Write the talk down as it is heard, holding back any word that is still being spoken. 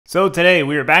So today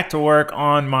we are back to work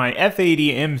on my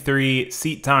F80 M3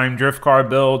 seat time drift car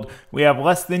build. We have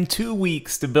less than 2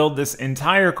 weeks to build this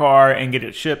entire car and get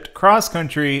it shipped cross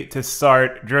country to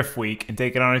start drift week and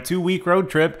take it on a 2-week road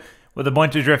trip with a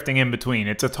bunch of drifting in between.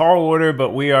 It's a tall order, but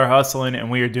we are hustling and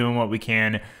we are doing what we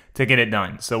can to get it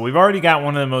done. So we've already got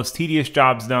one of the most tedious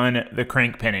jobs done, the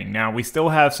crank pinning. Now we still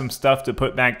have some stuff to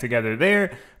put back together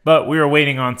there, but we were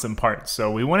waiting on some parts. So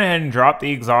we went ahead and dropped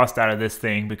the exhaust out of this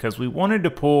thing because we wanted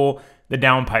to pull the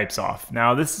downpipes off.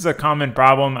 Now this is a common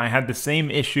problem. I had the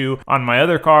same issue on my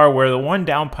other car where the one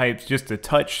downpipe's just a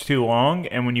touch too long,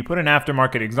 and when you put an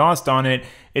aftermarket exhaust on it,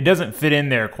 it doesn't fit in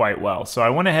there quite well. So I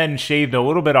went ahead and shaved a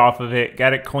little bit off of it,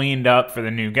 got it cleaned up for the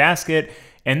new gasket,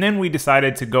 and then we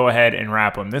decided to go ahead and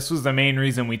wrap them. This was the main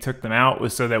reason we took them out,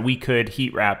 was so that we could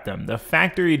heat wrap them. The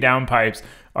factory downpipes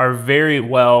are very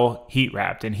well heat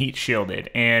wrapped and heat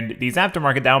shielded, and these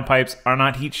aftermarket downpipes are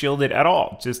not heat shielded at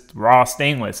all, just raw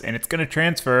stainless, and it's going to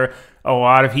transfer a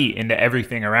lot of heat into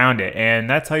everything around it, and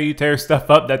that's how you tear stuff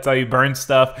up, that's how you burn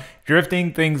stuff.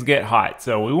 Drifting, things get hot,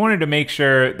 so we wanted to make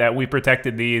sure that we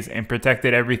protected these and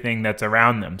protected everything that's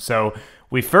around them. So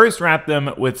we first wrapped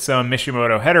them with some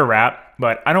Mishimoto header wrap,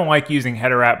 but I don't like using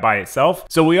header wrap by itself,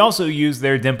 so we also use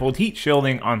their dimpled heat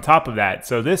shielding on top of that.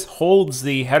 So this holds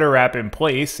the header wrap in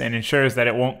place and ensures that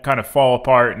it won't kind of fall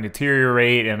apart and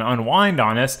deteriorate and unwind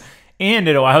on us, and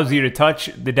it allows you to touch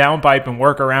the downpipe and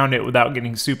work around it without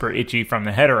getting super itchy from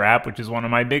the header wrap, which is one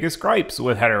of my biggest gripes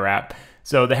with header wrap.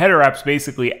 So the header wrap's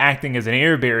basically acting as an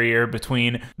air barrier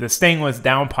between the stainless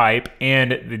downpipe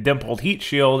and the dimpled heat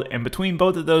shield, and between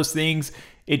both of those things,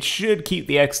 it should keep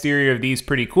the exterior of these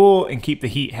pretty cool and keep the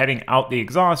heat heading out the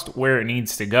exhaust where it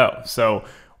needs to go. So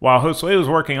while Josue was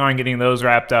working on getting those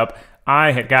wrapped up,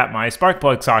 I had got my spark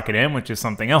plug socket in, which is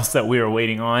something else that we were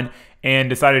waiting on,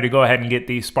 and decided to go ahead and get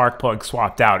these spark plugs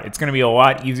swapped out. It's going to be a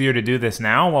lot easier to do this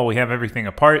now while we have everything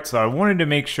apart, so I wanted to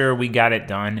make sure we got it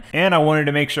done, and I wanted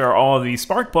to make sure all of these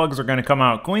spark plugs are going to come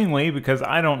out cleanly, because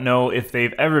I don't know if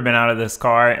they've ever been out of this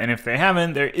car, and if they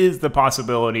haven't, there is the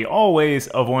possibility always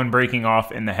of one breaking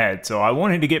off in the head. So I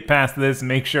wanted to get past this and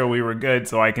make sure we were good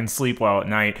so I can sleep well at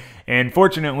night, and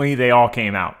fortunately they all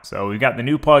came out. So we got the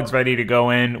new plugs ready to go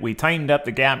in. We tightened up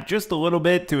the gap just a little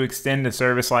bit to extend the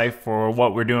service life for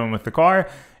what we're doing with the car,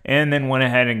 and then went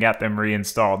ahead and got them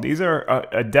reinstalled. These are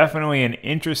definitely an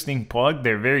interesting plug.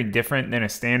 They're very different than a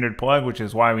standard plug, which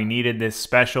is why we needed this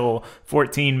special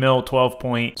 14 mil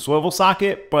 12-point swivel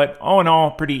socket, but all in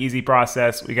all, pretty easy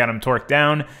process. We got them torqued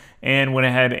down and went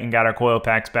ahead and got our coil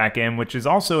packs back in, which is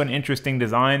also an interesting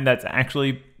design that's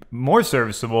actually more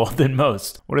serviceable than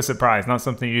most. What a surprise, not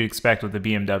something you'd expect with the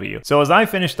BMW. So as I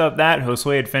finished up that,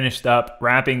 Josue had finished up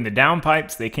wrapping the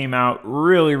downpipes. They came out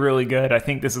really, really good. I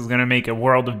think this is gonna make a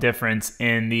world of difference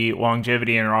in the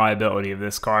longevity and reliability of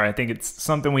this car. I think it's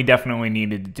something we definitely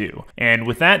needed to do. And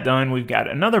with that done, we've got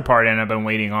another part in I've been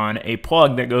waiting on, a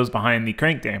plug that goes behind the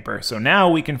crank damper. So now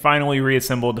we can finally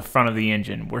reassemble the front of the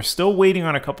engine. We're still waiting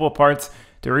on a couple of parts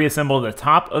to reassemble the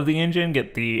top of the engine,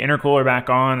 get the intercooler back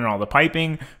on and all the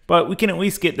piping, but we can at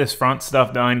least get this front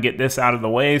stuff done, get this out of the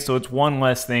way, so it's one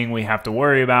less thing we have to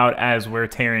worry about as we're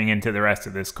tearing into the rest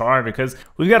of this car, because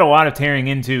we've got a lot of tearing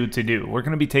into to do. We're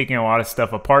going to be taking a lot of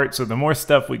stuff apart, so the more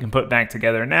stuff we can put back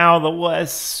together now, the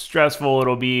less stressful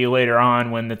it'll be later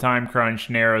on when the time crunch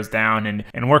narrows down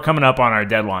and we're coming up on our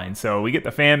deadline. So we get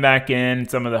the fan back in,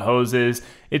 some of the hoses.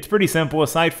 It's pretty simple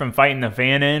aside from fighting the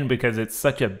fan in, because it's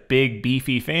such a big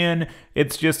beefy fan.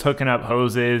 It's just hooking up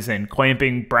hoses and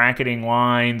clamping bracketing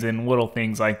lines and little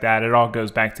things like that. It all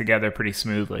goes back together pretty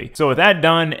smoothly. So with that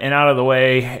done and out of the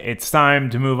way, it's time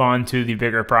to move on to the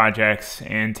bigger projects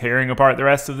and tearing apart the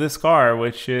rest of this car,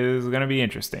 which is going to be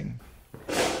interesting.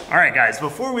 Alright guys,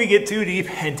 before we get too deep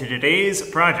into today's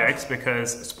projects,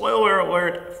 because spoiler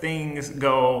alert, things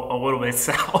go a little bit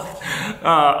south,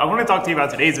 I want to talk to you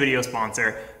about today's video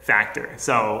sponsor, Factor.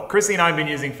 So Chrissy and I have been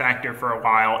using Factor for a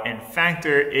while, and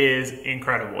Factor is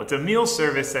incredible. It's a meal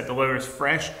service that delivers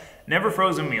fresh, never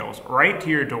frozen meals right to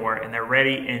your door, and they're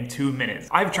ready in 2 minutes.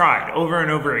 I've tried over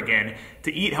and over again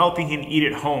to eat healthy and eat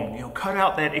at home. You know, cut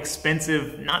out that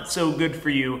expensive, not so good for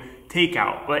you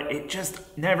takeout, but it just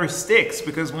never sticks,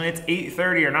 because when it's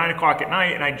 8:30 or 9 o'clock at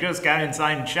night and I just got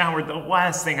inside and showered, the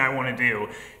last thing I want to do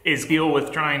is deal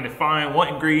with trying to find what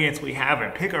ingredients we have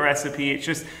and pick a recipe.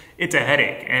 It's a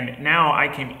headache. And now I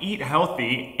can eat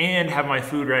healthy and have my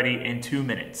food ready in 2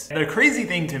 minutes. The crazy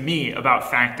thing to me about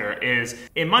Factor is,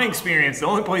 in my experience, the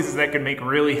only places that can make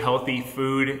really healthy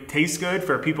food taste good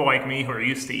for people like me who are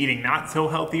used to eating not so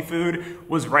healthy food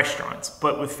was restaurants.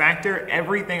 But with Factor,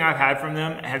 everything I've had from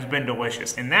them has been been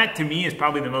delicious. And that to me is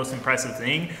probably the most impressive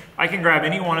thing. I can grab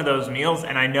any one of those meals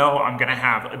and I know I'm gonna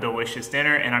have a delicious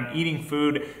dinner and I'm eating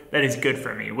food that is good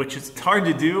for me, which is hard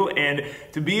to do. And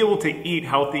to be able to eat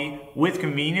healthy with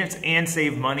convenience and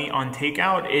save money on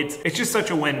takeout, it's just such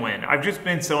a win-win. I've just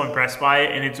been so impressed by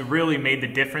it, and it's really made the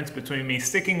difference between me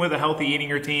sticking with a healthy eating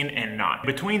routine and not.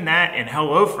 Between that and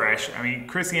HelloFresh, I mean,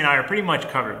 Chrissy and I are pretty much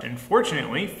covered. And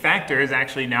fortunately, Factor is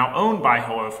actually now owned by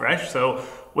HelloFresh, so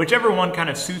whichever one kind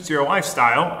of suits your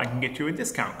lifestyle, I can get you a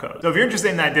discount code. So if you're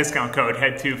interested in that discount code,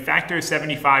 head to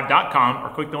factor75.com or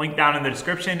click the link down in the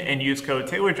description and use code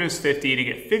TaylorDrifts50 to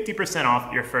get 50%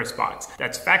 off your first box.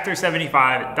 That's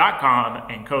factor75.com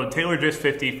and code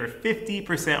TaylorDrifts50 for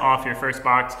 50% off your first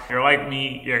box. If you're like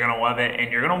me, you're gonna love it,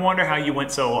 and you're gonna wonder how you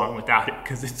went so long without it,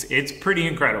 because it's pretty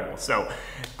incredible. So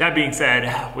that being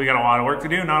said, we got a lot of work to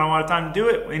do, not a lot of time to do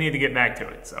it. We need to get back to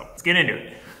it. So let's get into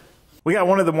it. We got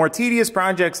one of the more tedious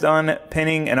projects done,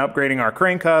 pinning and upgrading our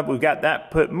crank hub. We've got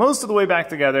that put most of the way back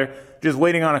together, just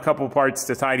waiting on a couple parts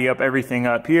to tidy up everything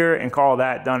up here and call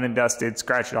that done and dusted,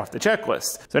 scratch it off the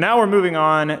checklist. So now we're moving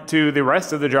on to the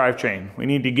rest of the drivetrain. We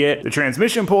need to get the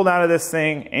transmission pulled out of this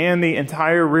thing and the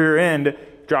entire rear end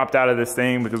dropped out of this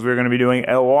thing, because we're going to be doing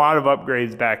a lot of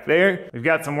upgrades back there. We've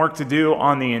got some work to do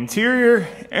on the interior,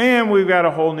 and we've got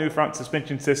a whole new front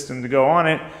suspension system to go on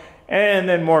it, and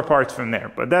then more parts from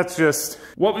there. But that's just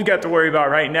what we've got to worry about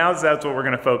right now, so that's what we're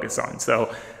gonna focus on.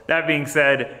 So that being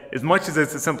said, as much as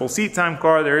it's a simple seat time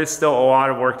car, there is still a lot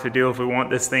of work to do if we want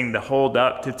this thing to hold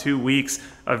up to 2 weeks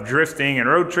of drifting and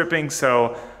road tripping.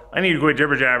 So I need to quit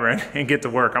jibber jabbering and get to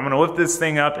work. I'm gonna lift this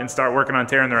thing up and start working on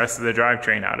tearing the rest of the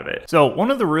drivetrain out of it. So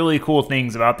one of the really cool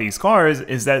things about these cars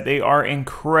is that they are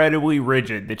incredibly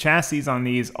rigid. The chassis on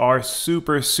these are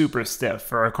super, super stiff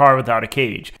for a car without a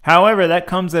cage. However, that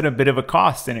comes at a bit of a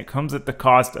cost, and it comes at the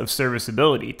cost of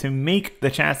serviceability. To make the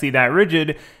chassis that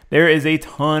rigid, there is a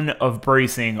ton of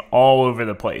bracing all over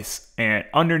the place. And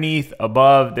underneath,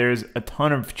 above, there's a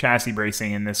ton of chassis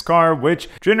bracing in this car, which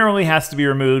generally has to be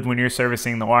removed when you're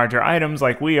servicing the larger items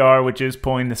like we are, which is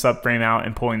pulling the subframe out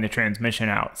and pulling the transmission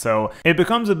out. So it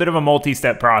becomes a bit of a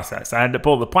multi-step process. I had to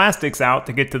pull the plastics out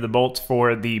to get to the bolts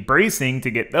for the bracing,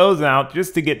 to get those out,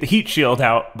 just to get the heat shield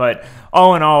out. But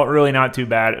all in all, really not too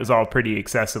bad. It was all pretty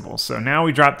accessible. So now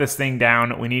we drop this thing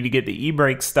down. We need to get the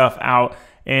e-brake stuff out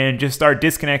and just start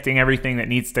disconnecting everything that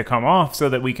needs to come off so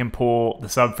that we can pull the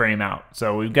subframe out.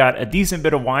 So we've got a decent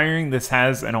bit of wiring. This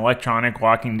has an electronic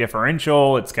locking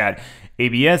differential. It's got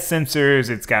ABS sensors.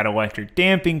 It's got electric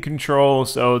damping control.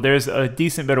 So there's a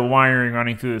decent bit of wiring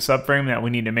running through the subframe that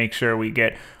we need to make sure we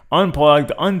get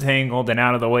unplugged, untangled, and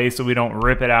out of the way so we don't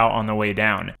rip it out on the way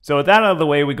down. So with that out of the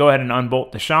way, we go ahead and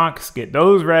unbolt the shocks, get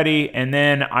those ready, and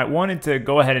then I wanted to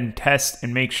go ahead and test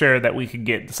and make sure that we could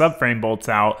get the subframe bolts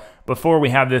out before we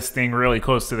have this thing really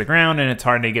close to the ground and it's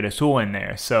hard to get a tool in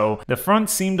there. So the front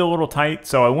seemed a little tight,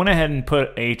 so I went ahead and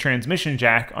put a transmission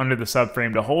jack under the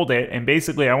subframe to hold it, and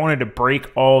basically I wanted to break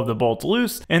all of the bolts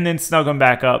loose and then snug them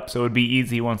back up so it would be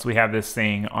easy once we have this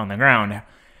thing on the ground.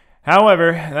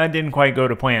 However, that didn't quite go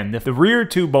to plan. The rear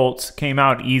two bolts came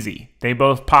out easy. They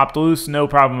both popped loose, no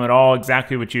problem at all,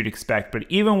 exactly what you'd expect. But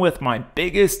even with my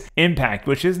biggest impact,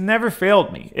 which has never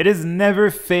failed me, it has never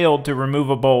failed to remove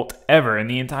a bolt ever in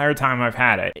the entire time I've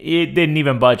had it. It didn't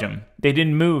even budge them. They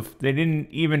didn't move. They didn't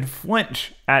even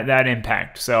flinch at that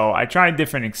impact. So I tried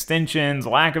different extensions,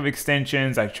 lack of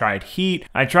extensions. I tried heat.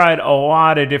 I tried a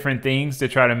lot of different things to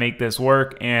try to make this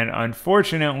work. And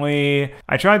unfortunately,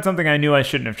 I tried something I knew I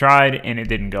shouldn't have tried, and it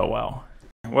didn't go well.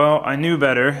 Well, I knew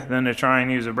better than to try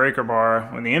and use a breaker bar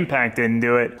when the impact didn't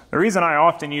do it. The reason I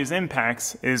often use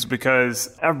impacts is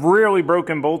because I've rarely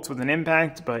broken bolts with an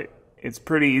impact, but it's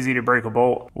pretty easy to break a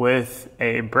bolt with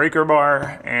a breaker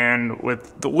bar, and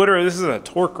with literally, this is a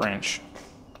torque wrench.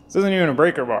 This isn't even a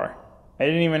breaker bar. I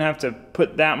didn't even have to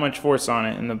put that much force on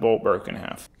it and the bolt broke in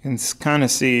half. You can kind of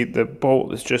see the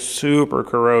bolt is just super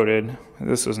corroded.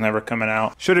 This was never coming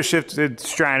out. Should have shifted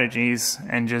strategies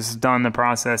and just done the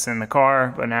process in the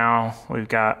car, but now we've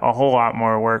got a whole lot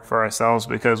more work for ourselves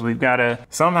because we've got to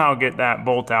somehow get that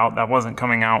bolt out that wasn't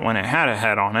coming out when it had a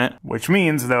head on it, which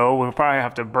means though we'll probably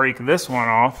have to break this one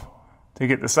off to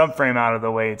get the subframe out of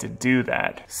the way to do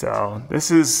that. So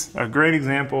this is a great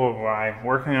example of why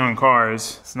working on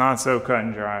cars is not so cut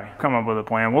and dry. Come up with a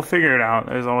plan. We'll figure it out.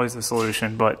 There's always a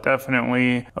solution, but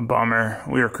definitely a bummer.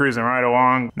 We were cruising right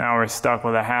along. Now we're stuck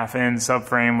with a half-inch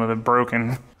subframe with a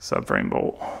broken subframe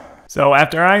bolt. So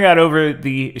after I got over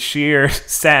the sheer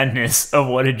sadness of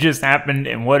what had just happened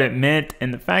and what it meant,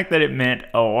 and the fact that it meant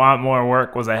a lot more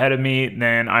work was ahead of me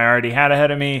than I already had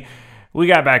ahead of me, we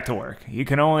got back to work. You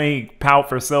can only pout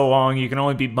for so long. You can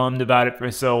only be bummed about it for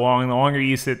so long. The longer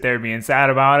you sit there being sad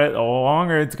about it, the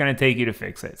longer it's going to take you to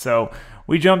fix it. So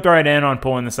we jumped right in on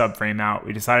pulling the subframe out.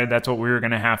 We decided that's what we were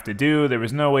going to have to do. There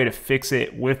was no way to fix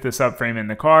it with the subframe in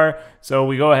the car. So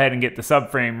we go ahead and get the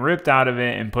subframe ripped out of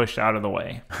it and pushed out of the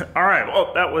way. All right,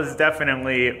 well, that was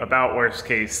definitely about worst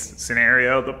case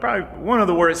scenario. Probably one of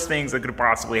the worst things that could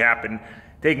possibly happen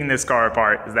taking this car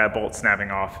apart is that bolt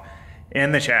snapping off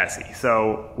in the chassis.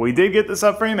 So we did get the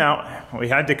subframe out. We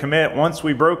had to commit once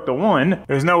we broke the one.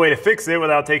 There's no way to fix it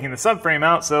without taking the subframe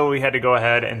out, so we had to go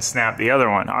ahead and snap the other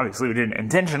one. Obviously we didn't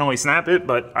intentionally snap it,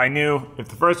 but I knew if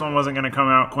the first one wasn't gonna come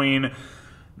out clean,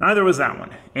 neither was that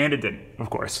one, and it didn't, of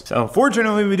course. So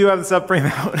fortunately we do have the subframe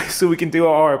out, so we can do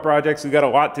all our projects. We've got a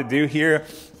lot to do here.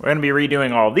 We're gonna be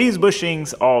redoing all these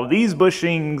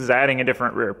bushings, adding a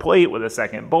different rear plate with a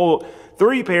second bolt,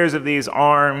 3 pairs of these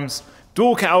arms,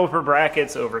 dual caliper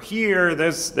brackets over here.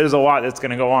 There's a lot that's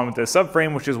going to go on with this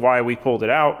subframe, which is why we pulled it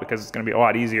out, because it's going to be a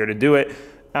lot easier to do it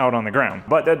out on the ground.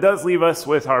 But that does leave us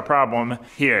with our problem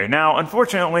here. Now,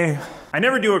 unfortunately, I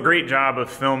never do a great job of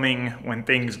filming when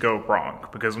things go wrong,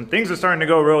 because when things are starting to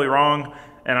go really wrong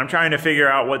and I'm trying to figure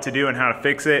out what to do and how to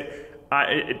fix it,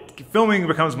 filming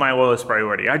becomes my lowest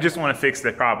priority. I just want to fix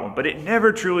the problem, but it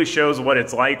never truly shows what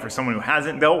it's like for someone who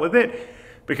hasn't dealt with it.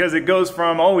 Because it goes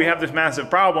from, oh, we have this massive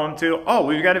problem to, oh,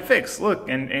 we've got it fixed. Look,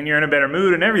 and you're in a better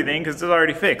mood and everything because it's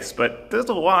already fixed. But there's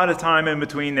a lot of time in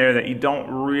between there that you don't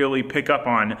really pick up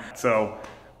on. So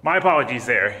my apologies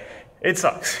there. It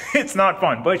sucks. It's not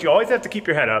fun. But you always have to keep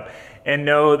your head up and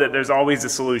know that there's always a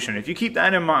solution. If you keep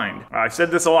that in mind, I've said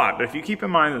this a lot, but if you keep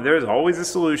in mind that there's always a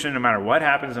solution no matter what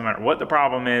happens, no matter what the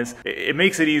problem is, it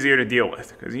makes it easier to deal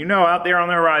with. Because you know out there on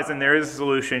the horizon there is a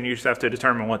solution, you just have to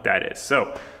determine what that is.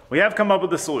 So we have come up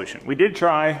with a solution. We did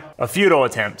try a futile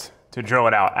attempt to drill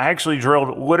it out. I actually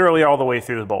drilled literally all the way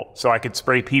through the bolt so I could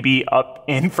spray PB up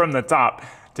in from the top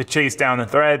to chase down the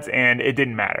threads, and it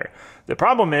didn't matter. The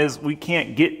problem is we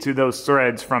can't get to those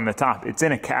threads from the top. It's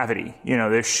in a cavity. You know,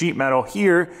 there's sheet metal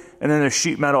here, and then there's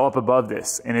sheet metal up above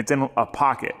this, and it's in a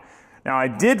pocket. Now, I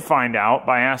did find out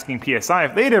by asking PSI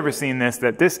if they'd ever seen this,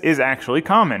 that this is actually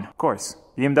common. Of course,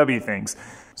 BMW things.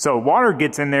 So water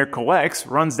gets in there, collects,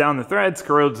 runs down the threads,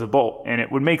 corrodes the bolt. And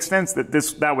it would make sense that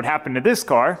that would happen to this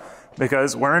car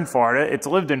because we're in Florida, it's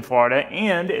lived in Florida,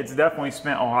 and it's definitely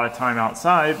spent a lot of time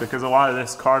outside because a lot of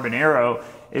this carbon aero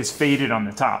is faded on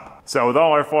the top. So with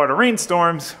all our Florida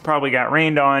rainstorms, probably got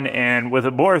rained on, and with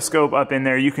a borescope up in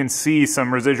there, you can see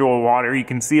some residual water. You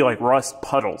can see like rust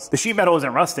puddles. The sheet metal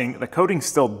isn't rusting, the coating's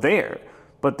still there,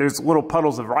 but there's little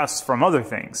puddles of rust from other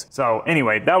things. So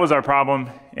anyway, that was our problem,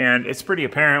 and it's pretty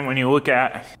apparent when you look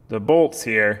at the bolts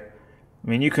here. I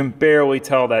mean, you can barely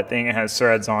tell that thing has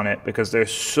threads on it because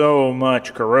there's so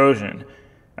much corrosion.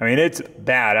 I mean, it's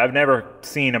bad. I've never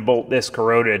seen a bolt this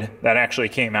corroded that actually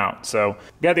came out. So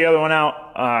got the other one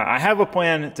out. I have a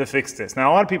plan to fix this.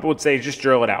 Now, a lot of people would say just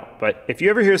drill it out. But if you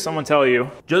ever hear someone tell you,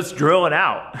 just drill it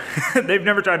out, they've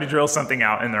never tried to drill something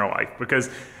out in their life, because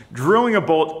drilling a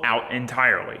bolt out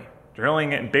entirely,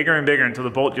 drilling it bigger and bigger until the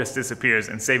bolt just disappears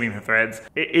and saving the threads,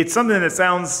 it's something that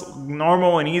sounds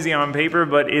normal and easy on paper,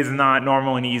 but is not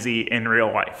normal and easy in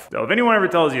real life. So if anyone ever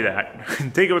tells you that,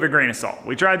 take it with a grain of salt.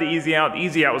 We tried the Easy Out. The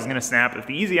Easy Out was going to snap. If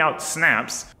the Easy Out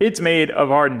snaps, it's made of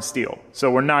hardened steel, so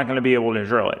we're not going to be able to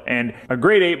drill it. And a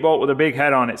grade 8 bolt with a big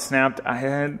head on it snapped.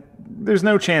 There's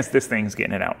no chance this thing's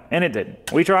getting it out, and it did.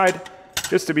 We tried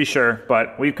just to be sure,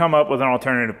 but we've come up with an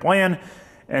alternative plan,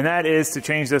 and that is to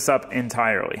change this up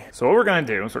entirely. So what we're gonna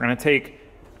do is we're gonna take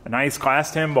a nice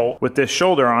class 10 bolt with this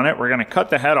shoulder on it. We're gonna cut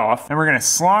the head off, and we're gonna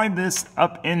slide this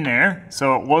up in there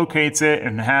so it locates it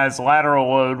and has lateral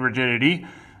load rigidity.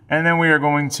 And then we are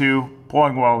going to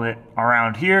plug weld it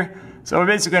around here. So we're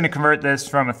basically gonna convert this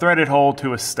from a threaded hole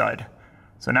to a stud.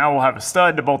 So now we'll have a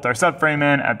stud to bolt our subframe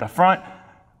in at the front.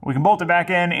 We can bolt it back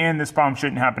in, and this problem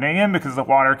shouldn't happen again because the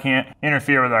water can't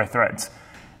interfere with our threads.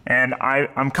 And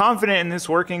I'm confident in this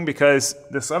working because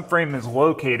the subframe is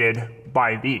located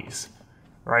by these,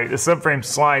 right? The subframe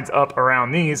slides up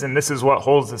around these, and this is what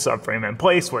holds the subframe in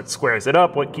place, what squares it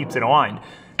up, what keeps it aligned.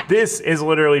 This is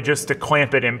literally just to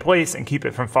clamp it in place and keep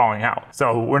it from falling out.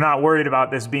 So we're not worried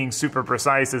about this being super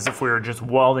precise as if we were just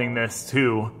welding this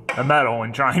to a metal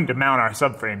and trying to mount our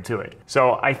subframe to it.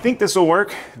 So I think this will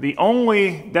work. The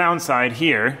only downside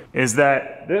here is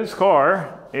that this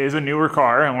car is a newer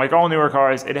car, and like all newer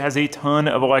cars, it has a ton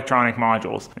of electronic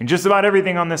modules. And just about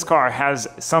everything on this car has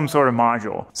some sort of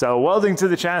module. So welding to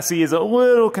the chassis is a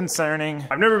little concerning.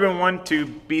 I've never been one to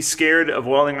be scared of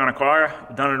welding on a car.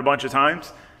 I've done it a bunch of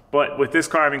times. But with this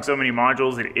car having so many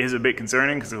modules, it is a bit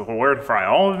concerning because if we were to fry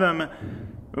all of them,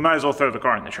 we might as well throw the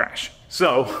car in the trash.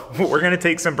 So we're gonna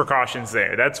take some precautions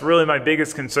there. That's really my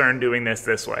biggest concern doing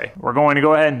this way. We're going to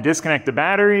go ahead and disconnect the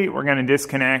battery. We're gonna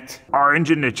disconnect our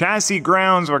engine to chassis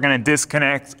grounds. We're gonna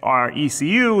disconnect our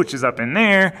ECU, which is up in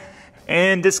there,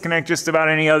 and disconnect just about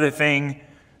any other thing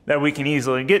that we can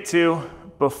easily get to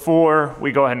before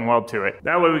we go ahead and weld to it.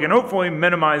 That way we can hopefully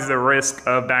minimize the risk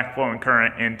of backflowing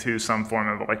current into some form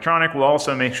of electronic. We'll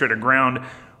also make sure to ground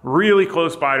really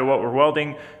close by to what we're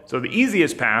welding. So the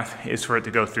easiest path is for it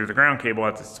to go through the ground cable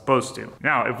as it's supposed to.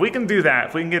 Now, if we can do that,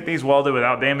 if we can get these welded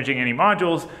without damaging any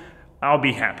modules, I'll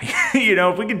be happy. You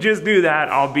know, if we can just do that,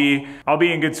 I'll be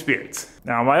in good spirits.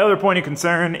 Now, my other point of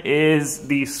concern is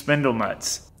these spindle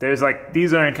nuts. There's like,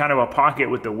 these are in kind of a pocket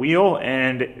with the wheel,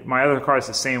 and my other car is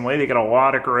the same way. They got a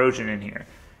lot of corrosion in here.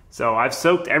 So I've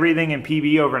soaked everything in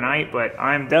PB overnight, but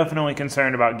I'm definitely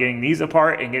concerned about getting these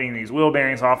apart and getting these wheel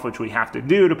bearings off, which we have to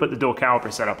do to put the dual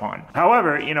caliper setup on.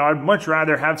 However, you know, I'd much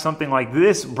rather have something like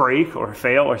this break or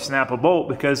fail or snap a bolt,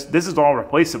 because this is all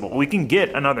replaceable. We can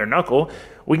get another knuckle,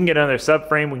 we can get another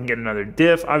subframe, we can get another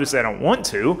diff. Obviously I don't want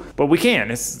to, but we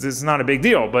can. It's not a big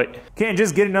deal, but you can't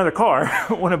just get another car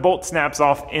when a bolt snaps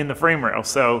off in the frame rail.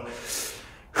 So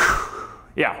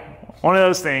yeah. One of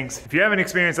those things. If you haven't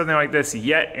experienced something like this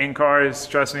yet in cars,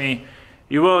 trust me,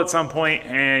 you will at some point,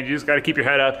 and you just got to keep your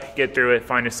head up, get through it,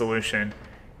 find a solution,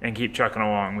 and keep trucking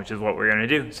along, which is what we're going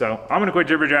to do. So I'm going to quit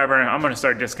jibber jabbering. I'm going to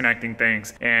start disconnecting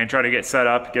things and try to get set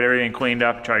up, get everything cleaned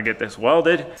up, try to get this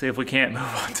welded, see if we can't move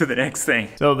on to the next thing.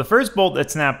 So the first bolt that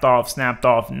snapped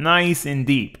off nice and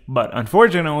deep, but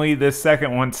unfortunately this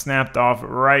second one snapped off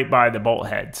right by the bolt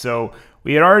head. So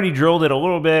we had already drilled it a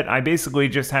little bit. I basically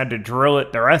just had to drill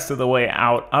it the rest of the way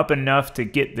out up enough to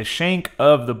get the shank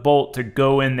of the bolt to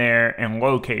go in there and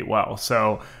locate well.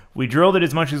 So we drilled it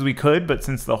as much as we could, but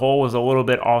since the hole was a little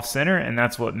bit off center, and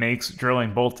that's what makes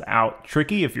drilling bolts out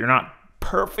tricky, if you're not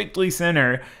perfectly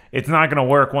center, it's not going to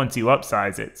work once you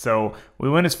upsize it. So we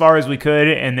went as far as we could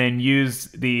and then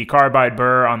used the carbide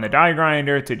burr on the die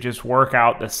grinder to just work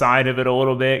out the side of it a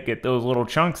little bit, get those little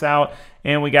chunks out,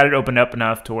 and we got it opened up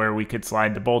enough to where we could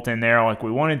slide the bolt in there like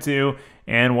we wanted to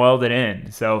and weld it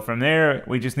in. So from there,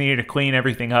 we just needed to clean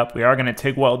everything up. We are going to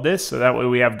TIG weld this so that way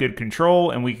we have good control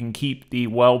and we can keep the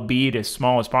weld bead as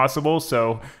small as possible.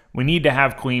 So we need to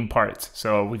have clean parts.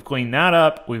 So we've cleaned that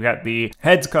up. We've got the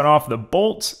heads cut off the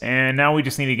bolts, and now we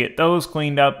just need to get those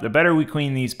cleaned up. The better we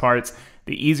clean these parts,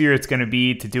 the easier it's going to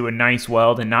be to do a nice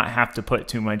weld and not have to put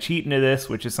too much heat into this,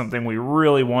 which is something we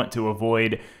really want to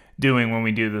avoid doing when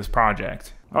we do this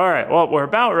project. All right, well, we're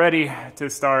about ready to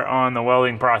start on the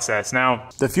welding process. Now,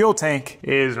 the fuel tank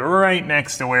is right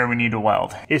next to where we need to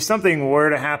weld. If something were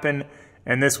to happen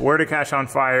and this were to catch on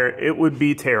fire, it would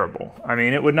be terrible. I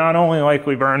mean, it would not only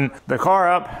likely burn the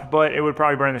car up, but it would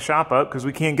probably burn the shop up because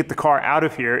we can't get the car out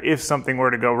of here if something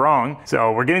were to go wrong.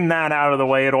 So we're getting that out of the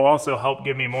way. It'll also help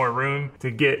give me more room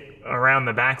to get around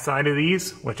the backside of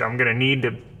these, which I'm gonna need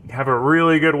to have a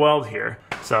really good weld here.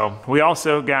 So we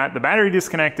also got the battery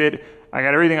disconnected. I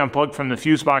got everything unplugged from the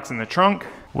fuse box in the trunk.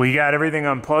 We got everything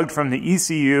unplugged from the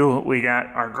ECU. We got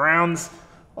our grounds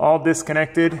all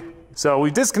disconnected. So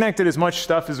we've disconnected as much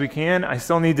stuff as we can. I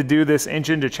still need to do this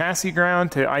engine to chassis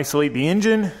ground to isolate the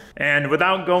engine. And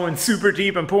without going super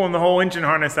deep and pulling the whole engine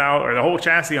harness out or the whole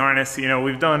chassis harness, you know,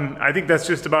 we've done, I think that's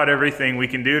just about everything we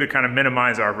can do to kind of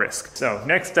minimize our risk. So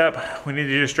next up, we need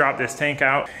to just drop this tank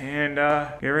out and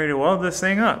get ready to weld this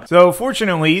thing up. So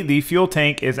fortunately, the fuel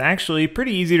tank is actually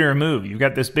pretty easy to remove. You've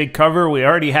got this big cover. We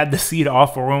already had the seat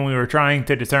off for when we were trying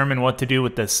to determine what to do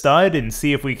with the stud and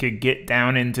see if we could get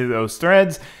down into those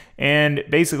threads. And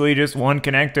basically just one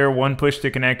connector, one push to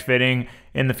connect fitting,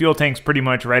 and the fuel tank's pretty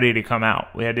much ready to come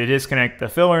out. We had to disconnect the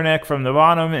filler neck from the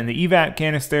bottom and the evap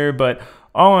canister, but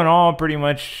all in all, pretty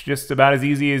much just about as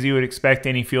easy as you would expect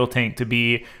any fuel tank to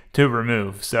be to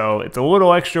remove. So it's a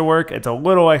little extra work, it's a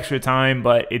little extra time,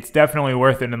 but it's definitely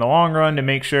worth it in the long run to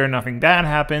make sure nothing bad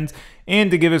happens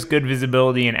and to give us good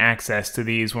visibility and access to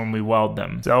these when we weld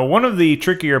them. So one of the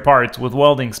trickier parts with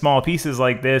welding small pieces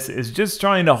like this is just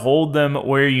trying to hold them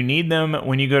where you need them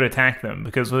when you go to tack them,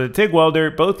 because with a TIG welder,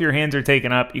 both your hands are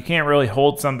taken up. You can't really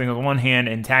hold something with one hand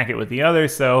and tack it with the other.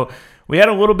 So we had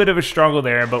a little bit of a struggle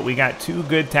there, but we got two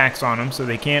good tacks on them so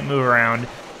they can't move around.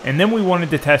 And then we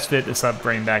wanted to test fit the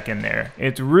subframe back in there.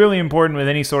 It's really important with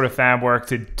any sort of fab work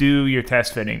to do your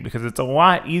test fitting because it's a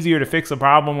lot easier to fix a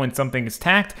problem when something is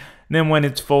tacked than when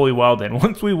it's fully welded.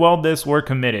 Once we weld this, we're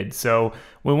committed. So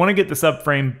we want to get the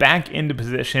subframe back into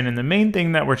position, and the main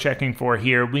thing that we're checking for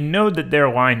here, we know that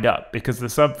they're lined up because the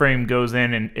subframe goes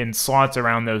in and slots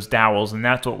around those dowels, and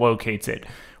that's what locates it.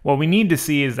 What we need to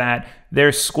see is that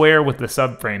they're square with the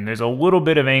subframe. There's a little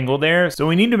bit of angle there. So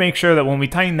we need to make sure that when we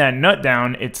tighten that nut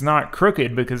down, it's not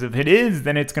crooked, because if it is,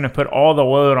 then it's going to put all the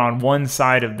load on one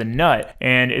side of the nut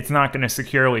and it's not going to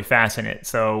securely fasten it.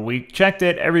 So we checked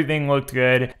it, everything looked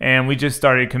good, and we just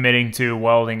started committing to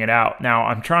welding it out. Now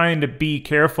I'm trying to be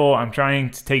careful. I'm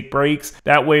trying to take breaks.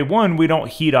 That way, one, we don't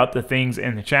heat up the things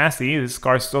in the chassis. This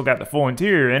car's still got the full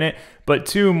interior in it. But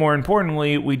two, more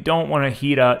importantly, we don't want to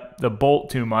heat up the bolt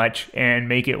too much and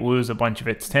make it lose a bunch of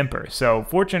its temper. So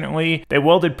fortunately, they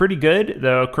welded pretty good.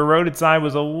 The corroded side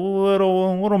was a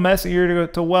little messier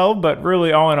to weld, but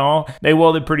really all in all, they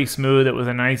welded pretty smooth. It was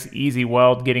a nice, easy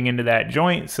weld getting into that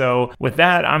joint. So with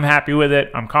that, I'm happy with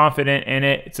it. I'm confident in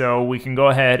it. So we can go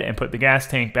ahead and put the gas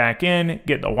tank back in,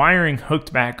 get the wiring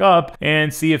hooked back up,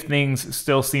 and see if things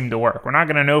still seem to work. We're not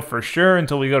going to know for sure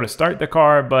until we go to start the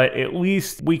car, but at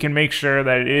least we can make sure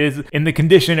that it is in the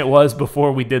condition it was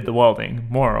before we did the welding,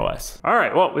 more or less. All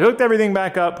right, well, we hooked everything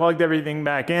back up, plugged everything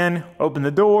back in, opened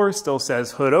the door, still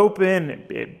says hood open,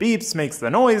 it beeps, makes the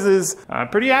noises. I'm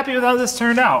pretty happy with how this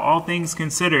turned out, all things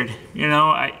considered. You know,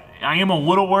 I am a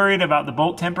little worried about the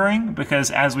bolt tempering, because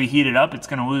as we heat it up, it's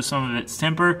gonna lose some of its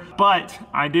temper, but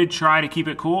I did try to keep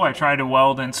it cool. I tried to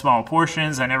weld in small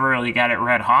portions. I never really got it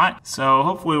red hot, so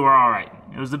hopefully we're all right.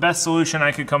 It was the best solution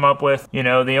I could come up with. You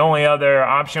know, the only other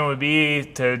option would be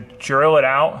to drill it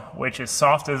out, which as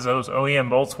soft as those OEM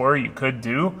bolts were, you could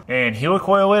do, and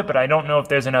helicoil it, but I don't know if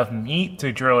there's enough meat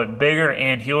to drill it bigger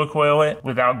and helicoil it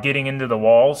without getting into the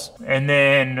walls. And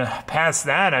then past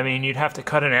that, I mean, you'd have to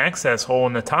cut an access hole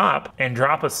in the top and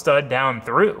drop a stud down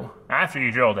through after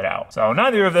you drilled it out. So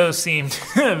neither of those seemed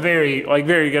very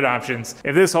good options.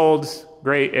 If this holds,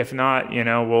 great. If not, you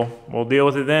know, we'll deal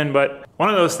with it then. But one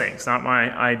of those things, not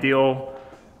my ideal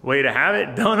way to have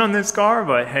it done on this car,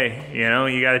 but hey, you know,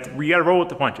 you gotta roll with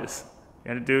the punches. You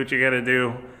gotta do what you gotta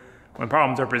do when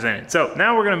problems are presented. So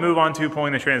now we're gonna move on to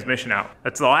pulling the transmission out.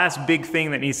 That's the last big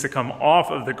thing that needs to come off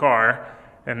of the car.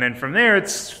 And then from there,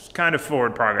 it's kind of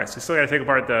forward progress. We still gotta take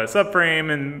apart the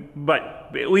subframe,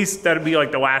 but at least that'll be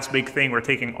like the last big thing we're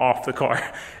taking off the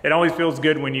car. It always feels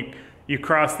good when you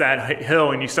cross that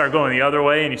hill and you start going the other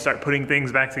way and you start putting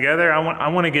things back together. I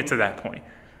want to get to that point.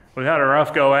 We've had a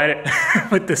rough go at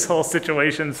it with this whole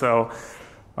situation. So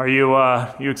are you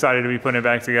excited to be putting it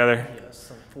back together? Yes,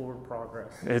 some forward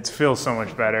progress. It feels so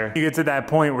much better. You get to that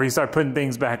point where you start putting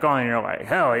things back on and you're like,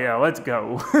 hell yeah, let's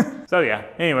go. So yeah,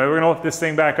 anyway, we're gonna lift this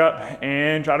thing back up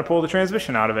and try to pull the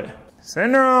transmission out of it.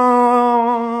 Send her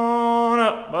on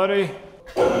up, buddy.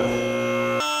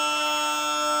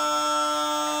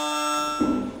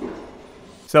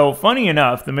 So funny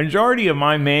enough, the majority of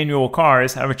my manual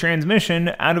cars have a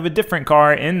transmission out of a different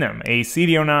car in them. A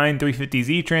CD09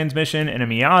 350Z transmission in a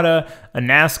Miata, a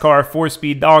NASCAR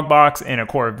 4-speed dog box, and a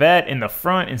Corvette in the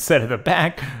front instead of the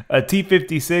back, a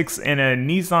T56 and a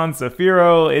Nissan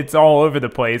Zafiro. It's all over the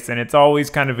place, and it's always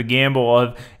kind of a gamble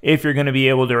of if you're going to be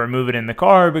able to remove it in the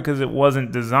car, because it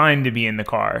wasn't designed to be in the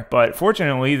car. But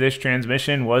fortunately, this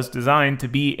transmission was designed to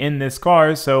be in this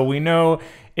car, so we know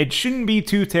it shouldn't be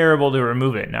too terrible to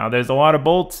remove it. Now, there's a lot of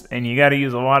bolts, and you got to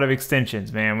use a lot of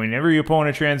extensions, man. Whenever you're pulling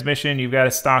a transmission, you've got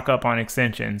to stock up on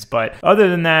extensions. But other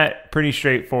than that, pretty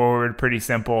straightforward, pretty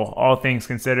simple. All things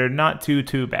considered, not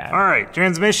too bad. All right,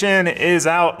 transmission is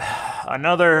out.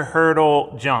 Another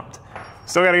hurdle jumped.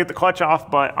 Still got to get the clutch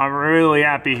off, but I'm really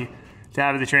happy to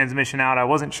have the transmission out. I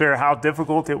wasn't sure how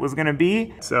difficult it was gonna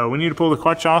be, so we need to pull the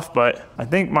clutch off, but I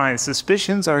think my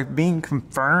suspicions are being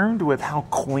confirmed with how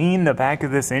clean the back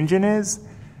of this engine is,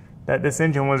 that this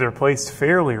engine was replaced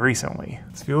fairly recently.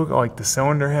 If you look at like the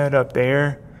cylinder head up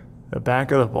there, the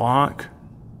back of the block,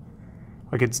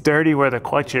 like it's dirty where the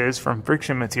clutch is from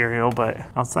friction material, but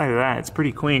outside of that, it's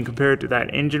pretty clean compared to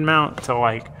that engine mount to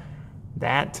like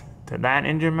that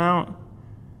engine mount.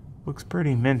 Looks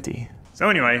pretty minty. So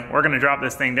anyway, we're gonna drop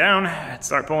this thing down,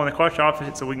 start pulling the clutch off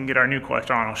it so we can get our new clutch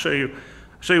on. I'll show you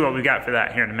what we got for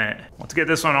that here in a minute. Let's get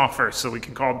this one off first so we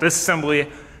can call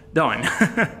disassembly done.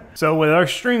 So with our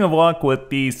string of luck with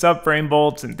the subframe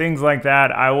bolts and things like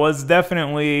that, I was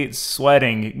definitely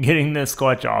sweating getting this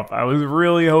clutch off. I was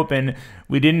really hoping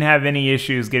we didn't have any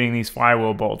issues getting these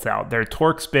flywheel bolts out. They're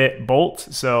Torx bit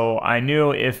bolts, so I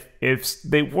knew if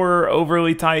they were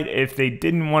overly tight, if they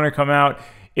didn't want to come out,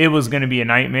 it was going to be a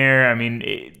nightmare. I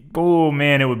mean, oh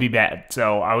man, it would be bad.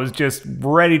 So I was just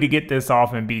ready to get this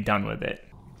off and be done with it.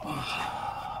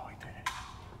 Oh, we did it.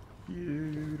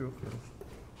 Beautiful.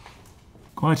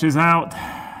 Clutch is out.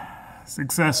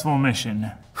 Successful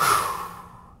mission.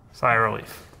 Sigh of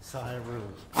relief. Sigh of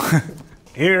relief.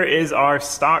 Here is our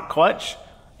stock clutch.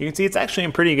 You can see it's actually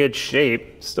in pretty good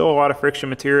shape. Still a lot of friction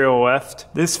material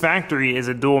left. This factory is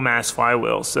a dual mass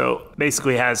flywheel, so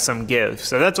basically has some give.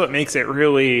 So that's what makes it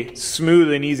really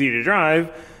smooth and easy to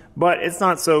drive, but it's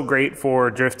not so great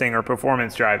for drifting or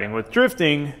performance driving. With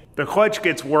drifting, the clutch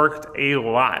gets worked a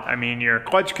lot. I mean, you're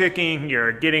clutch kicking,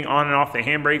 you're getting on and off the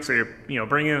handbrake, so you're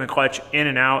bringing the clutch in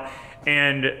and out,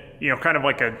 and kind of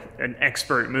like an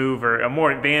expert move or a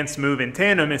more advanced move in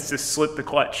tandem is to slip the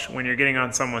clutch when you're getting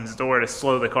on someone's door to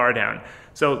slow the car down.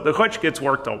 So the clutch gets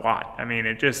worked a lot. I mean,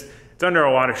 it's under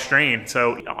a lot of strain.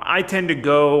 So I tend to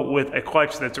go with a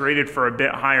clutch that's rated for a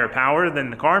bit higher power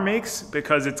than the car makes,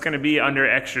 because it's gonna be under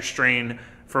extra strain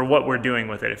for what we're doing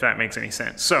with it, if that makes any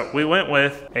sense. So we went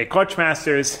with a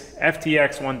Clutchmasters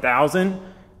FTX 1000.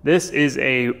 This is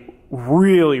a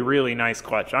really, really nice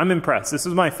clutch. I'm impressed. This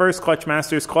is my first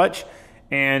Clutchmasters clutch,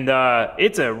 and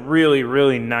it's a really,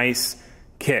 really nice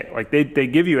kit. Like they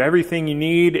give you everything you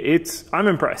need. I'm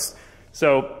impressed.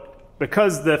 So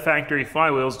because the factory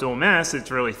flywheel's dual mass,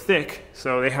 it's really thick,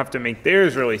 so they have to make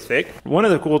theirs really thick. One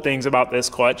of the cool things about this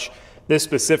clutch, this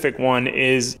specific one,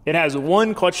 is it has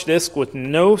one clutch disc with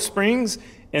no springs,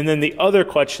 and then the other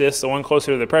clutch disc, the one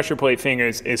closer to the pressure plate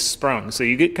fingers, is sprung. So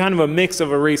you get kind of a mix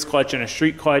of a race clutch and a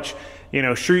street clutch.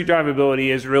 Street drivability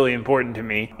is really important to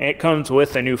me. It comes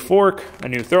with a new fork, a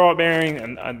new throwout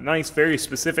bearing, a nice, very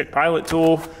specific pilot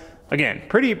tool. Again,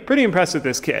 pretty impressed with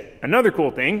this kit. Another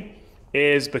cool thing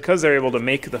is because they're able to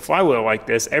make the flywheel like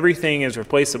this, everything is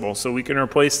replaceable. So we can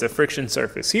replace the friction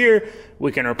surface here,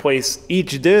 we can replace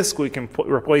each disc, we can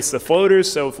replace the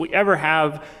floaters. So if we ever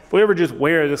just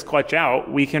wear this clutch out,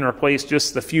 we can replace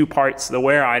just the few parts, the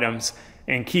wear items,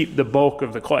 and keep the bulk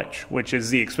of the clutch, which is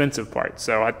the expensive part.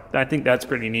 So I think that's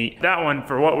pretty neat. That one,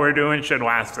 for what we're doing, should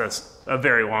last us a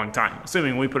very long time,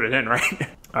 assuming we put it in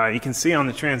right. You can see on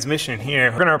the transmission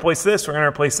here, we're gonna replace this, we're gonna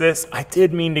replace this. I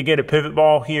did mean to get a pivot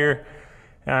ball here,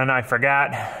 and I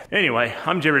forgot. Anyway,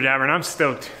 I'm jibber jabber, and I'm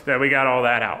stoked that we got all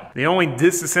that out. The only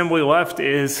disassembly left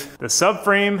is the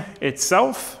subframe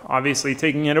itself. Obviously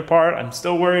taking it apart. I'm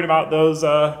still worried about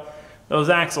those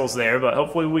axles there, but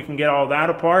hopefully we can get all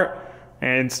that apart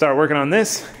and start working on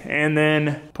this, and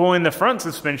then pulling the front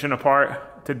suspension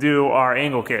apart to do our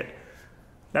angle kit.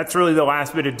 That's really the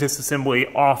last bit of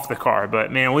disassembly off the car,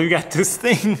 but man, we've got this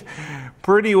thing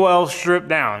pretty well stripped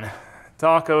down.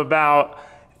 Talk about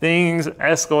things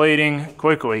escalating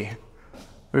quickly.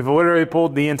 We've literally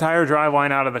pulled the entire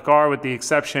driveline out of the car with the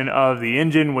exception of the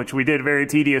engine, which we did very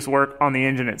tedious work on the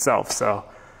engine itself, so.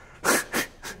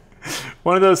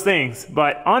 One of those things,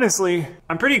 but honestly,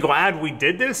 I'm pretty glad we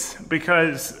did this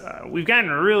because we've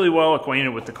gotten really well acquainted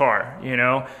with the car,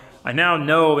 I now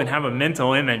know and have a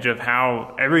mental image of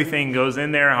how everything goes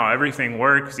in there, how everything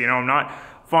works. I'm not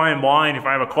flying blind if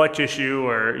I have a clutch issue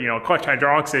or, a clutch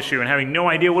hydraulics issue and having no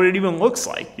idea what it even looks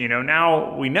like.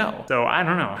 Now we know. So I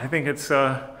don't know. I think it's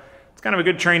kind of a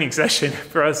good training session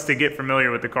for us to get familiar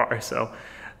with the car. So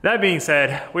that being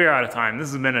said, we are out of time.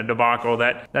 This has been a debacle.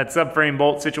 That subframe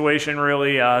bolt situation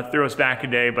really threw us back a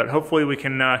day, but hopefully we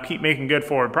can keep making good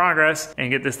forward progress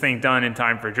and get this thing done in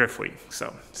time for Drift Week.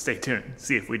 So stay tuned,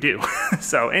 see if we do.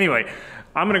 So anyway,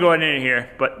 I'm gonna go ahead and end it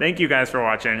here, but thank you guys for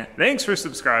watching. Thanks for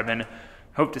subscribing.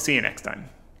 Hope to see you next time.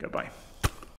 Goodbye.